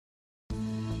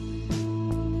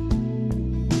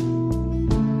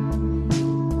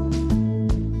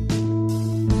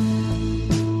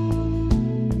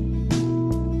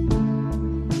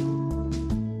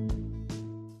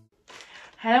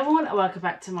and welcome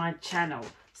back to my channel.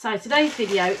 So today's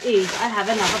video is I have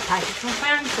another package from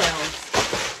Fansells.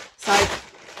 So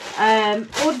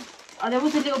there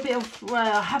was a little bit of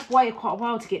I have waited quite a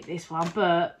while to get this one,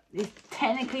 but it's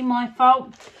technically my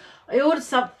fault. I ordered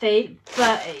something,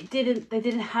 but they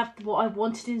didn't have what I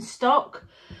wanted in stock.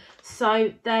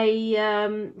 So they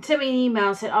sent me an email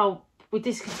and said, "Oh, we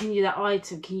discontinue that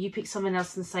item. Can you pick something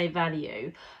else and save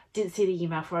value?" Didn't see the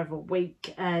email for over a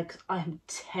week. 'Cause I am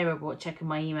terrible at checking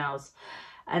my emails.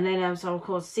 And then so of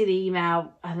course see the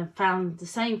email and then found the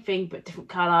same thing but different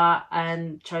colour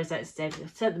and chose that instead. I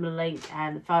sent them a link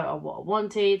and the photo of what I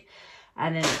wanted,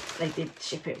 and then they did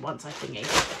ship it once I thingy.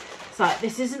 So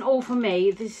this isn't all for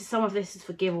me. Some of this is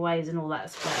for giveaways and all that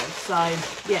as well. So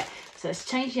yeah, so let's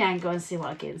change the angle and see what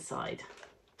I get inside.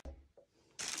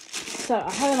 So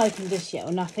I haven't opened this yet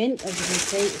or nothing. As you can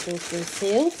see, it's all still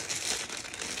sealed.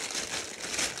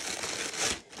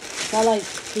 So I like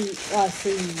you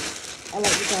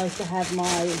guys to have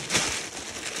my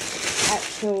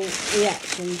actual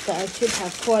reactions, but I should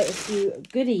have quite a few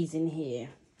goodies in here.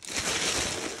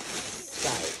 So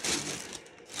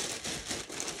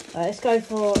let's go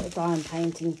for diamond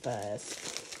painting first.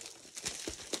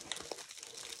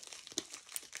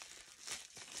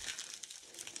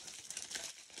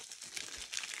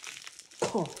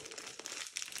 Oh.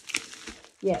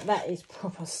 Yeah, that is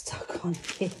proper stuck on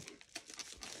here.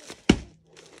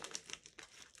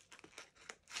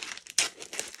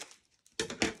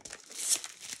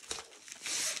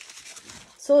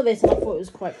 Saw this and I thought it was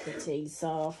quite pretty,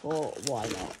 so I thought, why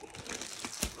not?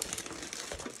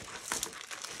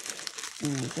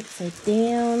 Upside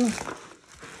down.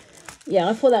 Yeah,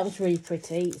 I thought that was really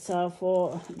pretty, so I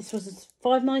thought this was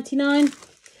 $5.99,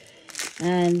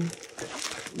 and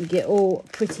you get all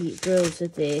pretty drills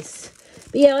with this.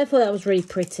 But yeah, I thought that was really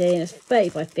pretty, and it's 30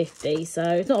 by 50, so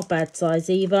it's not a bad size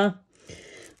either.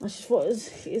 I just thought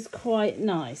it's quite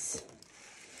nice.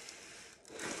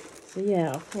 So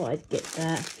yeah, I thought I'd get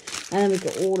that. And then we've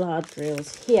got all our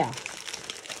drills here.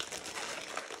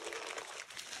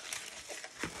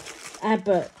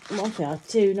 But one thing I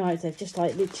do notice, they've just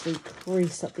like literally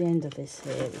creased up the end of this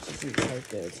here, which isn't so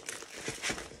good.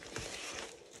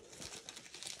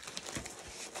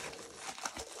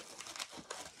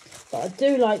 But I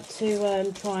do like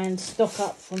to try and stock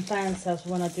up from Fansells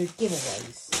when I do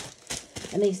giveaways.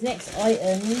 And these next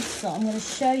items that I'm going to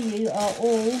show you are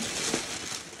all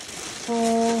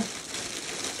for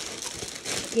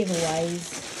giveaways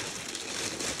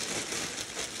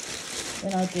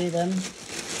when I do them.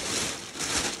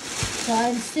 So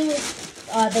I'm still,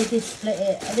 they did split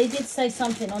it. They did say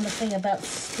something on the thing about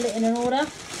splitting an order,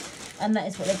 and that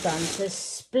is what they've done. So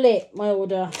split my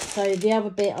order. So the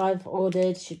other bit I've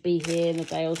ordered should be here in a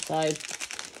day or so.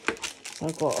 So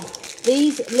I've got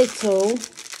these little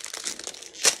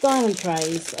diamond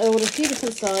trays. I ordered a few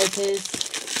different sizes.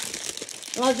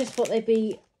 And I just thought they'd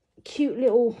be cute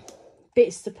little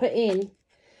bits to put in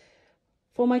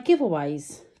for my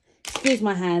giveaways. Excuse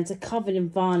my hands, they're covered in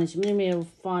varnish. I'm in the middle of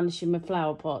varnishing my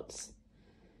flower pots.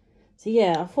 So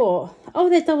yeah, I thought, oh,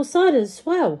 they're double-sided as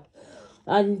well.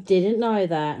 I didn't know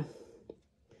that.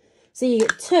 So you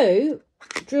get 2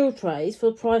 drill trays for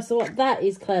the price of what? That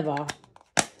is clever.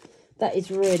 That is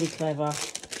really clever.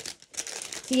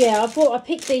 So yeah, I thought I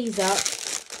picked these up.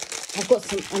 I've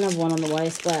got another one on the way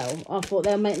as well. I thought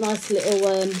they'll make nice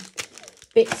little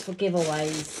bits for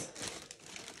giveaways.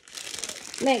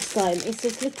 Next item is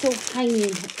this little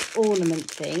hanging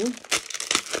ornament thing.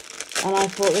 And I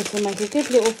thought this will make a good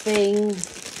little thing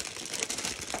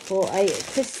for a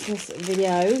Christmas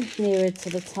video nearer to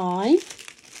the time.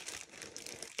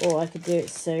 Or I could do it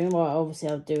soon. Well, obviously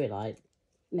I'll do it like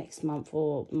next month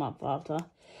or the month after.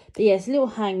 But yeah, it's a little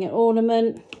hanging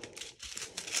ornament.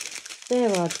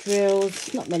 There are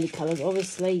drills, not many colours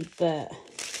obviously, but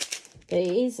it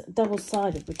is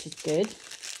double-sided, which is good.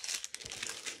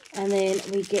 And then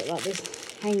we get like this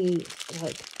hangy,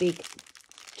 like big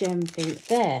gem thing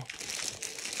there.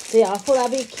 So yeah, I thought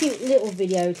that'd be a cute little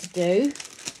video to do,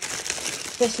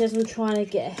 especially as I'm trying to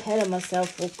get ahead of myself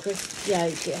for for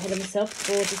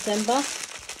December.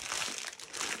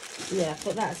 Yeah, I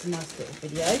thought that's a nice little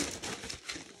video.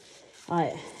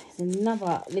 Right.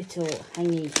 Another little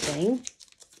hangy thing.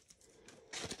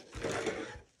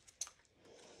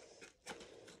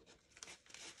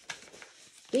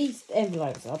 These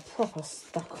envelopes are proper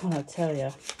stuck on, I tell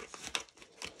you.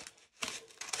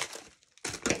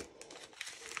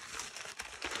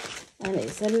 And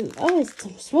it's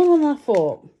smaller than I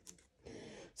thought.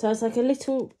 So it's like a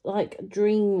little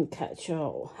dream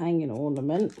catcher hanging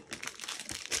ornament.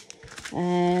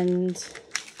 And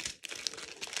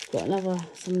got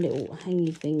some little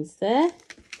hangy things there.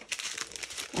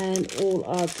 And all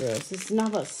our drills. This is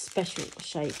another special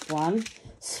shape one.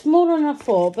 Smaller than I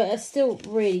thought, but it's still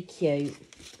really cute.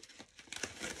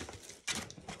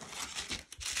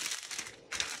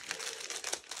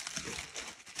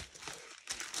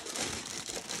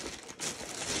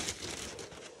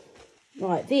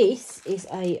 Right, this is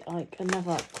like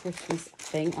another Christmas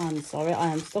thing. I'm sorry, I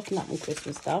am stocking up on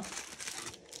Christmas stuff.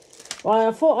 Right,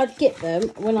 I thought I'd get them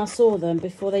when I saw them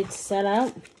before they'd sell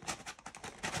out.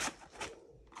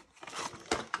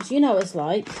 Because you know what it's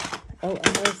like. Oh,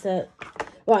 and there's the...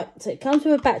 Right, so it comes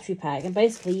with a battery pack, and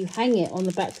basically you hang it on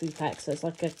the battery pack, so it's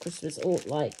like a Christmas or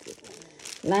like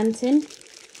lantern,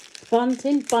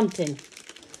 bunting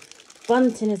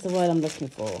is the word I'm looking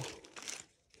for.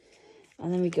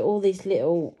 And then we get all these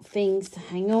little things to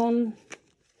hang on,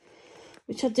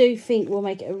 which I do think will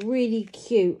make it a really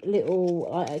cute little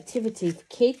activity for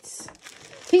kids. I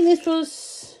think this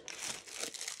was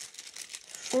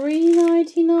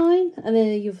 $3.99, and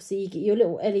then you obviously you get your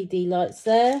little LED lights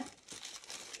there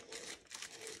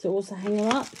to also hang them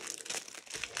up,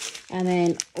 and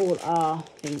then all our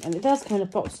things, and it does come in a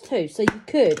box too, so you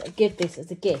could give this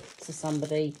as a gift to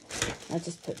somebody. I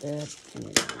just put the thing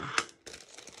in there.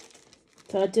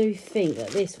 So I do think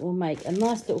that this will make a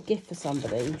nice little gift for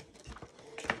somebody,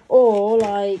 or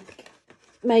like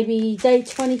maybe day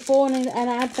 24 and an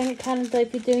advent calendar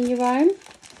if you're doing your own.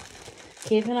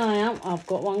 Keep an eye out, I've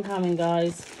got one coming,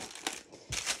 guys.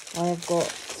 I have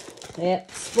got, yep,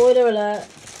 spoiler alert.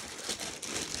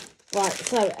 Right,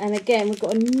 so, and again, we've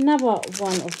got another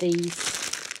one of these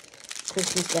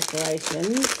Christmas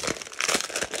decorations.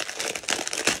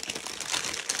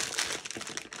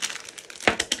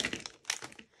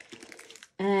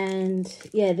 And,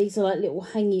 yeah, these are like little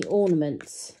hanging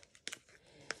ornaments.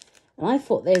 And I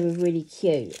thought they were really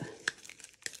cute.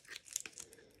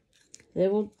 They're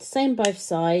all the same both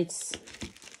sides.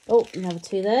 Oh, another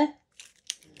two there.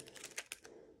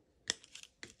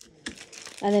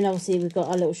 And then obviously we've got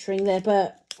our little string there,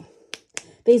 but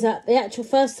these are the actual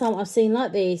first time I've seen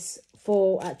like this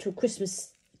for actual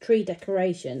Christmas tree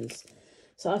decorations.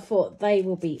 So I thought they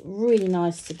will be really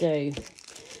nice to do.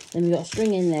 Then we've got a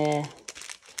string in there,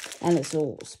 and it's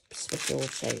all special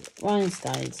shaped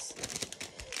rhinestones.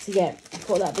 So yeah, I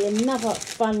thought that'd be another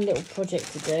fun little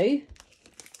project to do.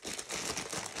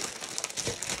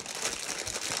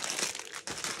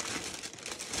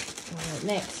 Right,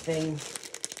 next thing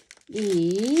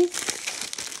is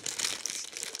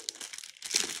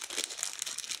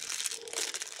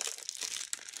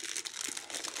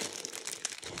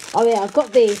oh yeah, I've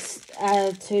got this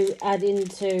to add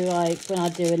into like when I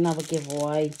do another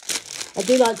giveaway. I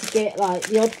do like to get like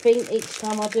the odd thing each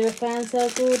time I do a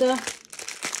Fansells order.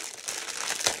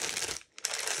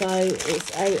 So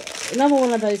it's another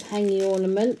one of those hanging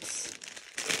ornaments,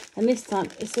 and this time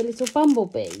it's a little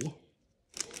bumblebee.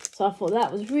 So I thought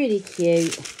that was really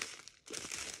cute.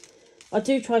 I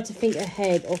do try to think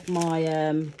ahead of my,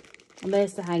 and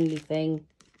there's the hangy thing,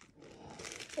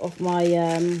 of my,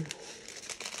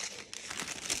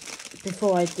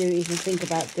 before I do even think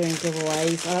about doing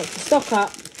giveaways. I like to stock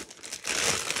up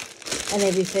and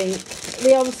everything.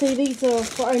 Obviously these are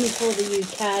only for the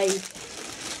UK.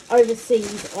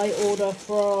 Overseas I order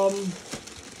from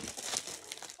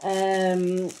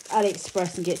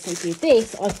AliExpress and get sent to you.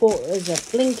 This I thought was a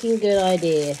blinking good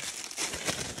idea.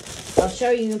 I'll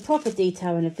show you in proper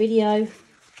detail in a video,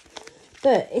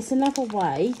 but it's another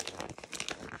way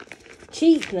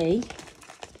cheaply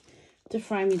to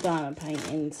frame your diamond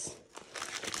paintings.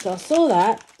 So I saw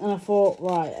that and I thought,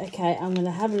 right, okay, I'm going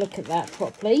to have a look at that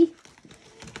properly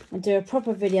and do a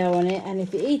proper video on it, and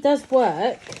if it does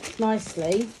work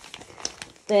nicely,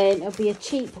 then it'll be a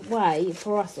cheap way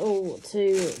for us all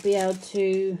to be able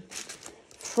to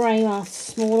frame our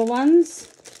smaller ones,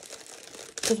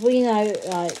 because we know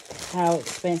like how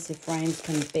expensive frames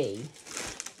can be.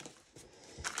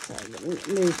 So let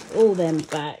me move all them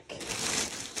back.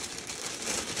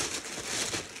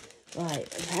 Right,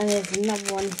 and there's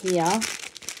another one here.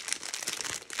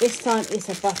 This time it's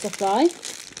a butterfly.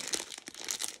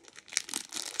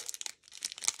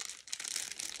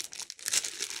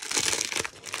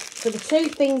 So the two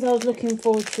things I was looking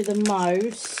forward to the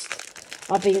most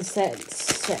are being set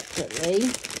separately.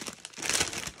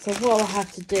 So what I'll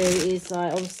have to do is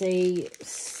obviously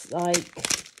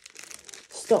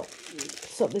stop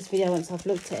this video once I've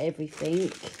looked at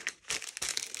everything,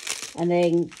 and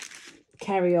then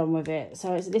carry on with it.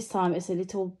 So this time it's a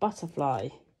little butterfly.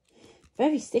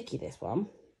 Very sticky, this one.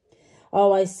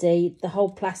 Oh, I see. The whole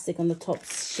plastic on the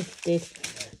top's shifted.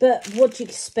 But what do you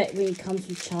expect when it comes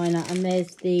from China? And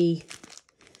there's the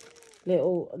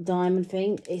little diamond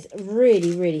thing. It's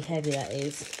really, really heavy, that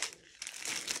is.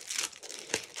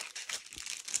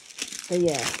 So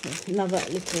yeah, there's another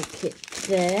little kit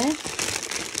there.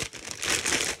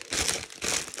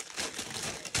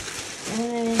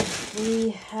 And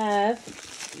we have,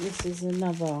 this is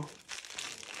another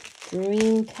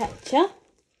dream catcher.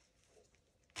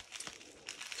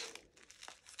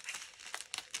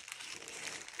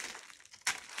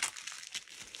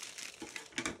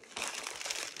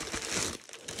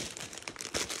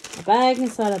 A bag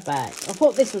inside a bag. I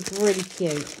thought this was really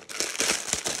cute.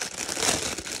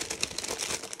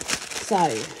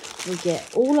 So we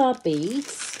get all our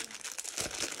beads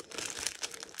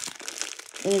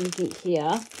and everything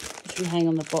here, which we hang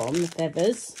on the bottom, the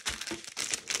feathers.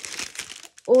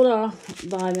 All our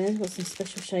diamonds, got some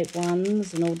special shaped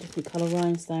ones and all different colour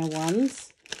rhinestone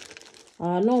ones.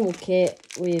 Our normal kit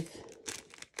with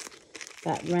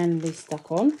that randomly stuck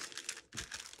on.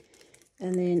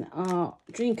 And then our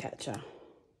dream catcher,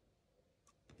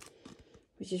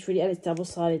 which is really, and it's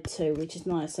double-sided too, which is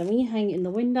nice. So when you hang it in the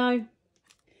window,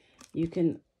 you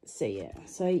can see it.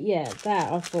 So yeah,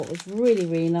 that I thought was really,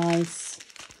 really nice.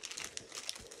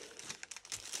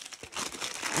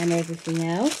 And everything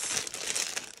else.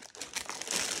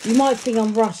 You might think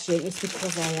I'm rushing, it's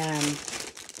because I am.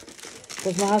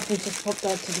 Because my husband just popped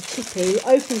out to the chippy,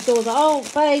 opened the door, like, oh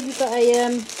babe, you've got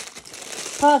a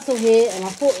parcel here, and I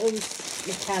thought it was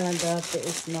the calendar, but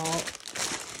it's not.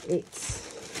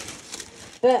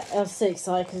 But I was so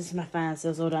excited because it's my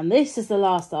Fansells all done. This is the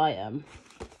last item.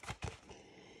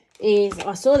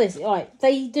 I saw this, right,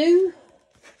 they do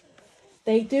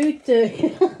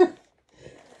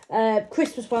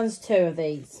Christmas ones too of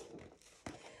these.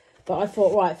 But I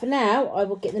thought, right, for now, I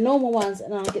will get the normal ones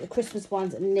and I'll get the Christmas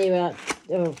ones nearer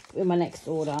in my next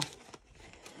order.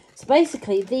 So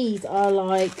basically, these are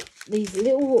like these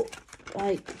little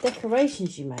like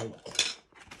decorations you make.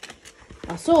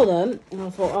 I saw them and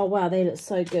I thought, oh wow, they look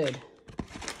so good.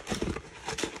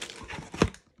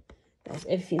 There's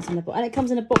everything's in the box, and it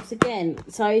comes in a box again.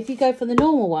 So if you go for the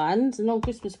normal ones, the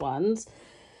non-Christmas ones,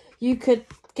 you could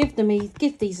give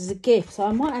these as a gift. So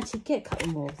I might actually get a couple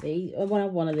more of these, or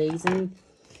one of these, and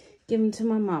give them to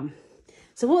my mum.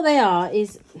 So what they are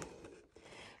is,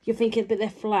 you're thinking, but they're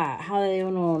flat. How are they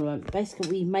on ornament? Basically,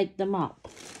 we make them up,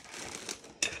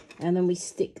 and then we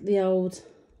stick the old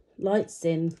lights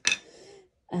in,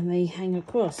 and they hang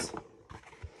across.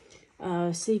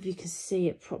 See if you can see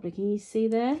it properly. Can you see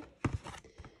there?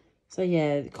 So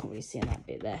yeah, you can't really see in that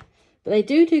bit there. But they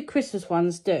do Christmas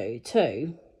ones too.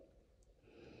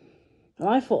 And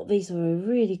I thought these were a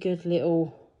really good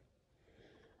little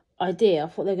idea. I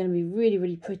thought they were going to be really,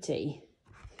 really pretty.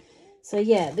 So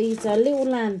yeah, these are little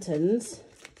lanterns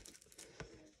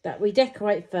that we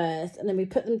decorate first, and then we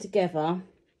put them together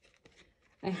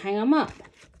and hang them up.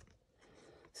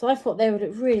 So I thought they would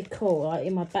look really cool, like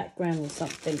in my background or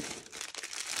something.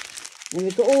 And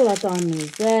we've got all our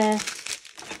diamonds there,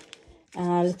 and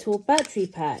our little battery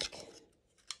pack.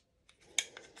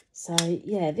 So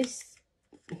yeah, this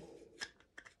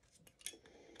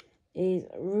is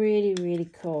really, really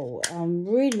cool. I'm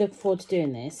really looking forward to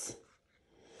doing this.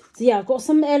 So yeah, I've got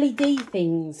some LED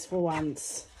things for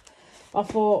once. I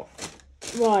thought,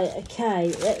 right,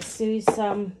 okay, let's do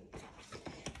some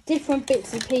different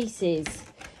bits and pieces.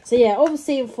 So yeah,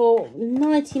 obviously for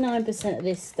 99% of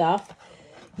this stuff,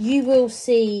 you will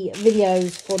see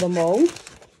videos for them all.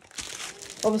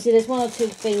 Obviously there's one or two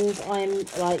things I'm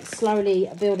like slowly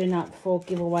building up for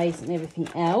giveaways and everything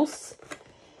else.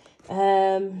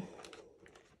 So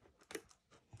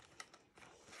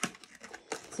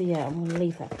yeah, I'm going to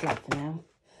leave that flat for now.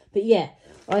 But yeah,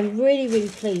 I'm really, really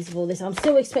pleased with all this. I'm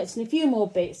still expecting a few more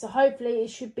bits. So hopefully it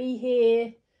should be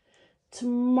here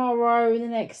tomorrow, the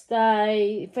next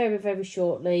day, very, very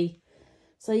shortly.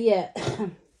 So yeah,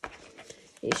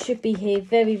 it should be here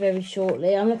very, very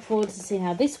shortly. I'm looking forward to seeing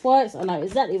how this works. I know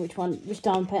exactly which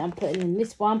diamond paint I'm putting in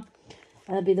this one.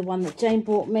 And that'll be the one that Jane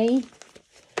bought me.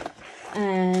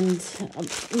 And I'm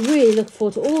really looking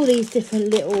forward to all these different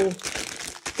little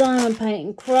diamond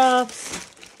painting crafts.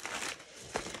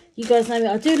 You guys know me,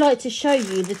 I do like to show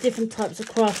you the different types of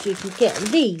crafts you can get. And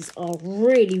these are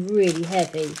really, really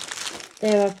heavy.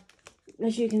 They are,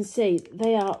 as you can see,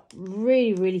 they are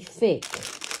really, really thick.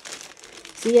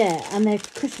 So yeah, and they're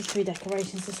Christmas tree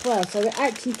decorations as well. So we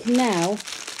actually can now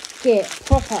get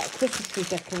proper Christmas tree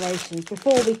decorations.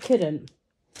 Before we couldn't.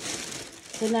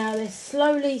 So now they're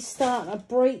slowly starting to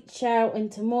breach out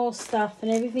into more stuff and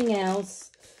everything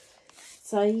else.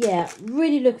 So yeah,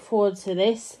 really look forward to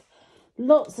this.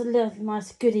 Lots of little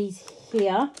nice goodies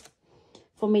here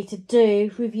for me to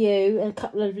do with you, and a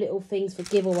couple of little things for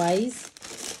giveaways,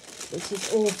 which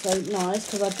is also nice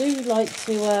because I do like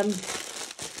to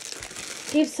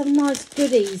give some nice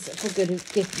goodies for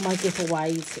my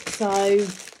giveaways. So,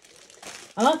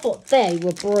 and I thought they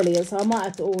were brilliant. So I might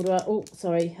have to order. Oh,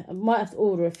 sorry, I might have to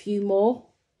order a few more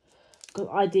because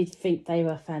I did think they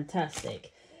were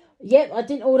fantastic. Yep, I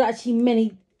didn't order actually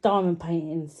many diamond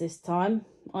paintings this time.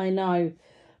 I know,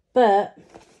 but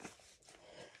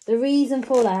the reason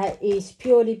for that is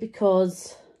purely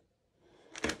because,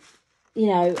 you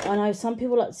know, I know some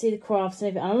people like to see the crafts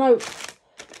and everything. I know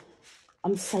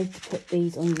I'm safe to put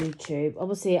these on YouTube.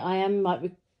 Obviously, I am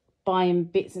like buying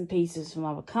bits and pieces from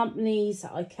other companies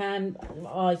that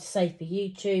I safe for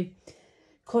YouTube,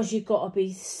 because you've got to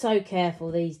be so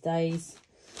careful these days.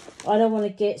 I don't want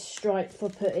to get striked for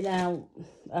putting out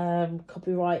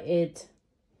copyrighted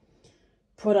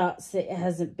products that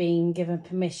hasn't been given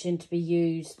permission to be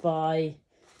used by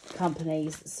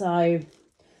companies. So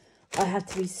I have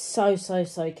to be so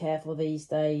careful these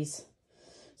days.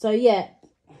 So yeah,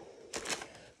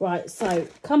 right, so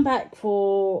come back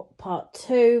for part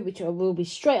 2, which I will be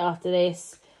straight after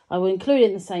this. I will include it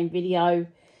in the same video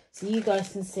so you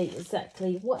guys can see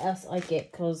exactly what else I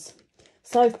get, because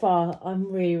so far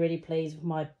I'm really pleased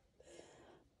with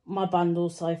my bundle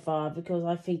so far, because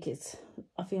I think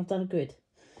I've done good.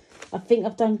 I think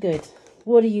I've done good.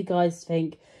 What do you guys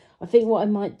think? I think what I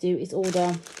might do is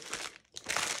order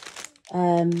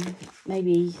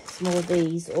maybe some more of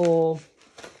these, or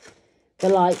the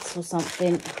lights or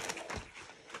something.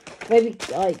 Maybe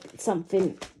like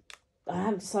something, I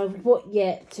haven't decided what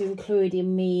yet to include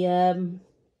in me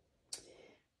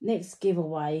next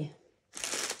giveaway.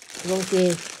 Obviously,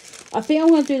 I think I'm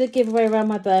going to do the giveaway around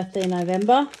my birthday in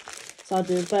November. So I'll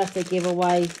do a birthday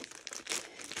giveaway.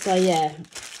 So yeah.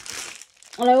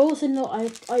 And I also know,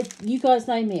 you guys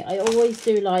know me, I always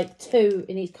do like 2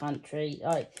 in each country.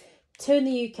 Like 2 in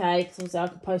the UK, because obviously I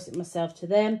can post it myself to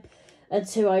them. And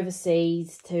 2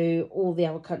 overseas to all the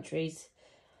other countries.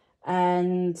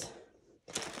 And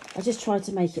I just tried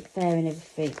to make it fair and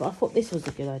everything. But I thought this was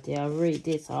a good idea. I really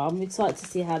did. So I'm excited to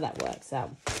see how that works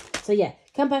out. So yeah,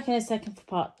 come back in a second for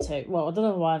part 2. Well, I don't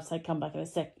know why I've said come back in a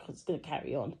second, because it's going to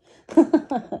carry on.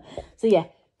 So yeah,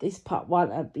 this part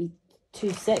 1, I'll be 2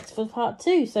 secs for part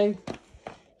 2. So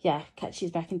yeah, catch you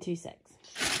back in 2 secs.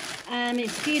 And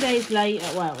it's a few days later,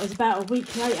 well, it's about a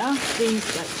week later,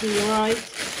 these actually arrived.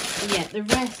 So yeah, the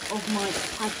rest of my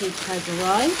package has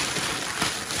arrived.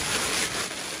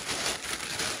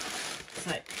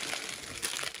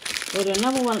 So, ordered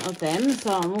another one of them,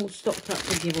 so I'm all stocked up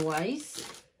for giveaways.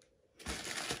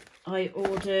 I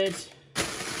ordered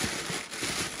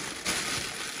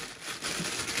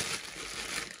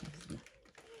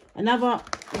another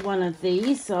one of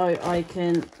these, so I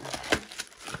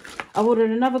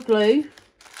ordered another glue.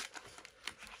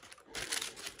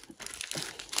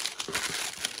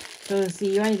 So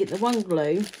see, you only get the one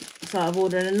glue, so I've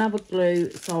ordered another glue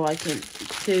so I can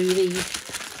do these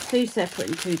 2 separate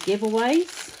and 2 giveaways.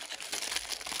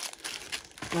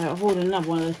 So I've ordered another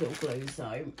one of those little glues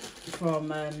though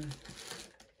from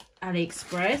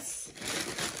AliExpress.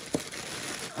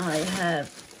 I have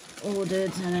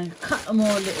ordered and I've cut them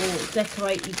all little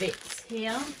decoraty bits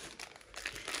here.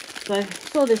 So I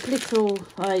saw this little,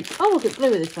 like, oh, I could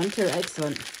glue with this one too,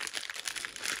 excellent.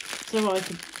 So what I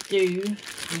could do,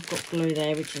 I've got glue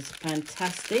there, which is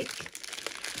fantastic.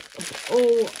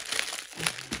 All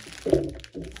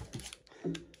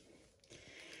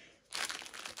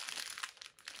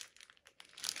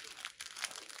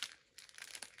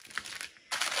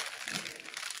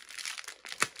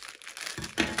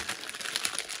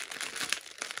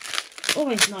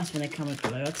always nice when they come with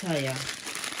glue, I tell you.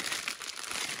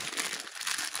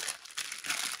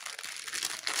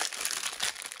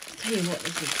 Tell you what,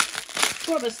 this is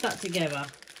proper stuck together.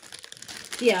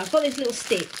 Yeah, I've got this little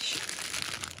stitch,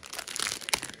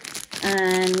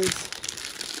 and it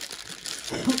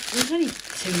was only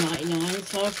 $2.99,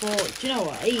 so I thought, do you know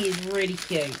what, he is really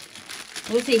cute.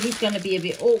 Obviously he's going to be a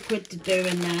bit awkward to do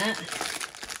in that,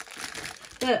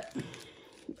 but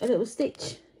a little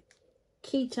stitch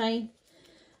keychain,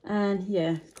 and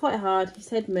yeah, it's quite hard. His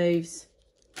head moves,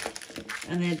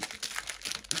 and then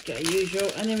we get our usual,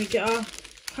 and then we get our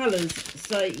colours.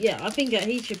 So yeah, I think that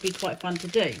he should be quite fun to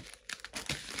do.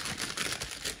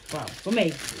 Well, for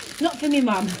me, not for me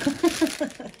mum.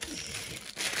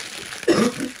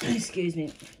 Excuse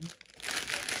me.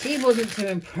 She wasn't too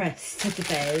impressed with the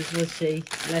bears, was she?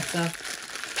 Bless her.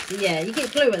 But yeah, you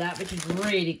get glue with that, which is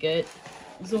really good.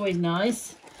 It's always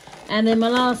nice. And then my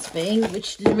last thing,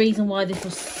 which is the reason why this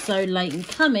was so late in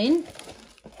coming,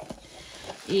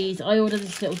 is I ordered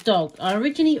this little dog. I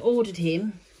originally ordered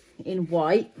him in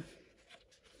white,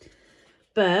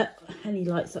 and he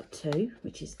lights up too,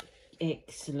 which is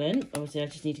excellent. Obviously I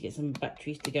just need to get some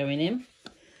batteries to go in him.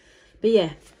 But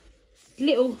yeah,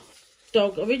 little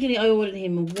dog. Originally I ordered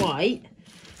him in white,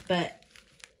 but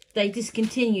they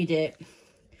discontinued it,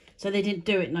 so they didn't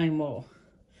do it no more.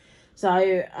 So,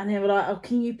 and they were like, oh,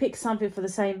 can you pick something for the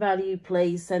same value,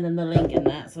 please? Send them the link and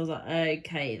that. So I was like,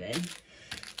 okay then.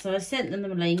 So I sent them the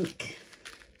link.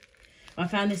 I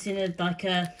found this in a like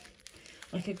a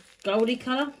goldy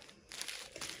colour.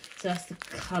 So that's the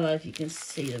colour, if you can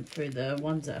see them through the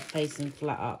ones that are facing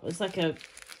flat up. It's like a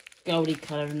goldy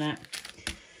colour and that.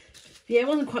 Yeah, it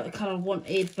wasn't quite the colour I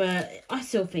wanted, but I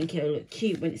still think it'll look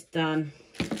cute when it's done.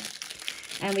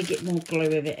 And we get more glue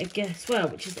with it again as well,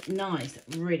 which is nice,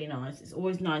 really nice. It's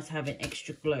always nice having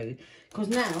extra glue. Because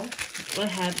now I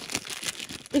have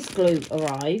this glue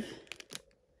arrive.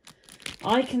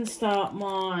 I can start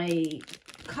my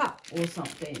cup or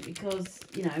something because,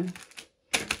 you know,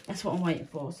 that's what I'm waiting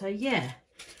for. So yeah,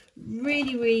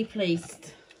 really, really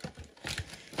pleased.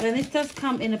 And this does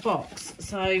come in a box.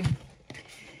 So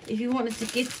if you wanted to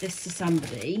give this to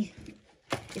somebody,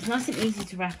 it's nice and easy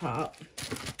to wrap up.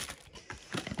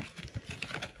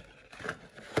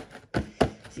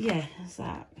 Yeah, that's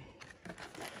that.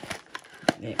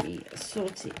 Let me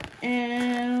sort it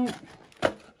out.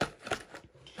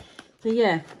 So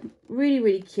yeah, really,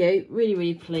 really cute. Really,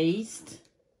 really pleased.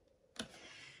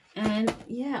 And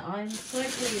yeah, I'm so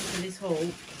pleased with this haul.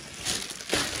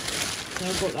 So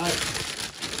I've got like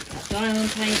that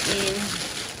diamond painting,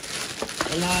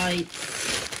 the lights,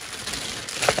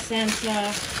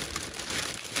 Santa,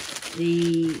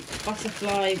 the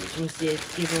butterfly, which was the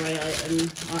giveaway item.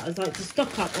 I'd like to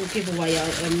stock up on giveaway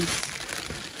items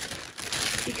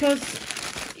because,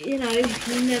 you know,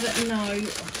 you never know.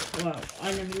 Well,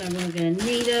 I never know when I'm going to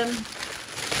need them,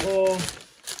 or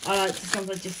I like to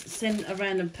sometimes just send a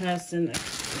random person a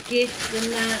gift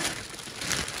and that.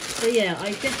 So yeah,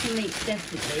 I definitely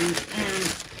am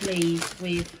pleased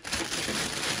with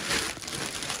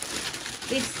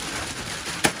this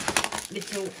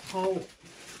little haul.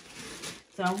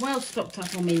 So I'm well stocked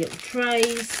up on my little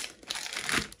trays.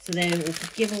 So they're all for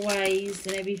giveaways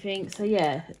and everything. So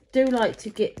yeah, do like to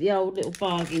get the old little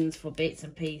bargains for bits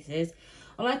and pieces.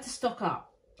 I like to stock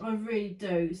up. I really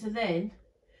do. So then,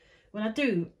 when I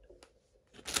do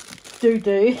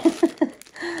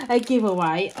a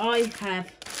giveaway, I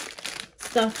have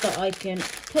stuff that I can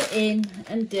put in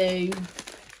and do.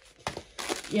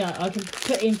 Yeah, I can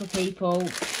put in for people.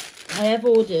 I have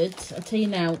ordered, I'll tell you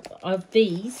now,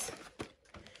 these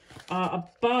are a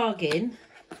bargain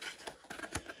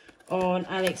on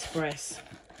AliExpress.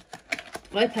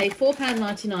 I paid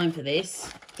 £4.99 for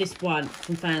this one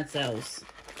from Fansells.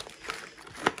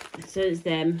 So it's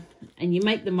them, and you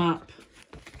make them up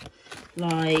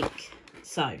like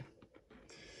so.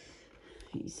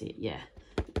 You see it, yeah.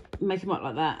 Make them up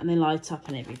like that and then light up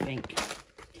and everything.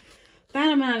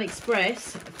 Found them on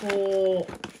AliExpress for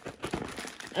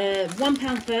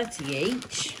 £1.30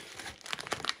 each.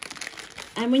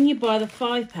 And when you buy the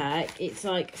 5-pack, it's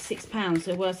like £6,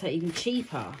 so it works out even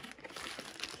cheaper.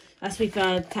 That's with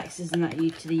taxes and that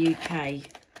to the UK.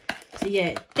 So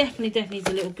yeah, definitely is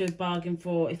a little good bargain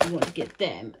for if you want to get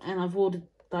them. And I've ordered,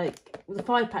 like, the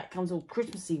 5-pack comes all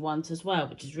Christmassy ones as well,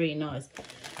 which is really nice.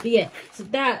 But yeah, so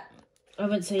that, I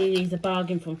wouldn't say is a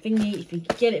bargain from Thingy. If you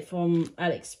get it from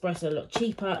AliExpress a lot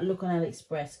cheaper, look on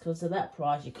AliExpress, because of that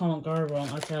price, you can't go wrong,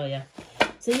 I tell you.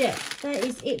 So yeah, that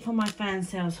is it for my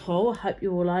Fansells haul. I hope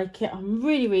you all like it. I'm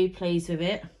really pleased with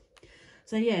it.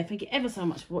 So yeah, thank you ever so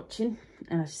much for watching,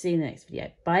 and I'll see you in the next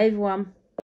video. Bye everyone.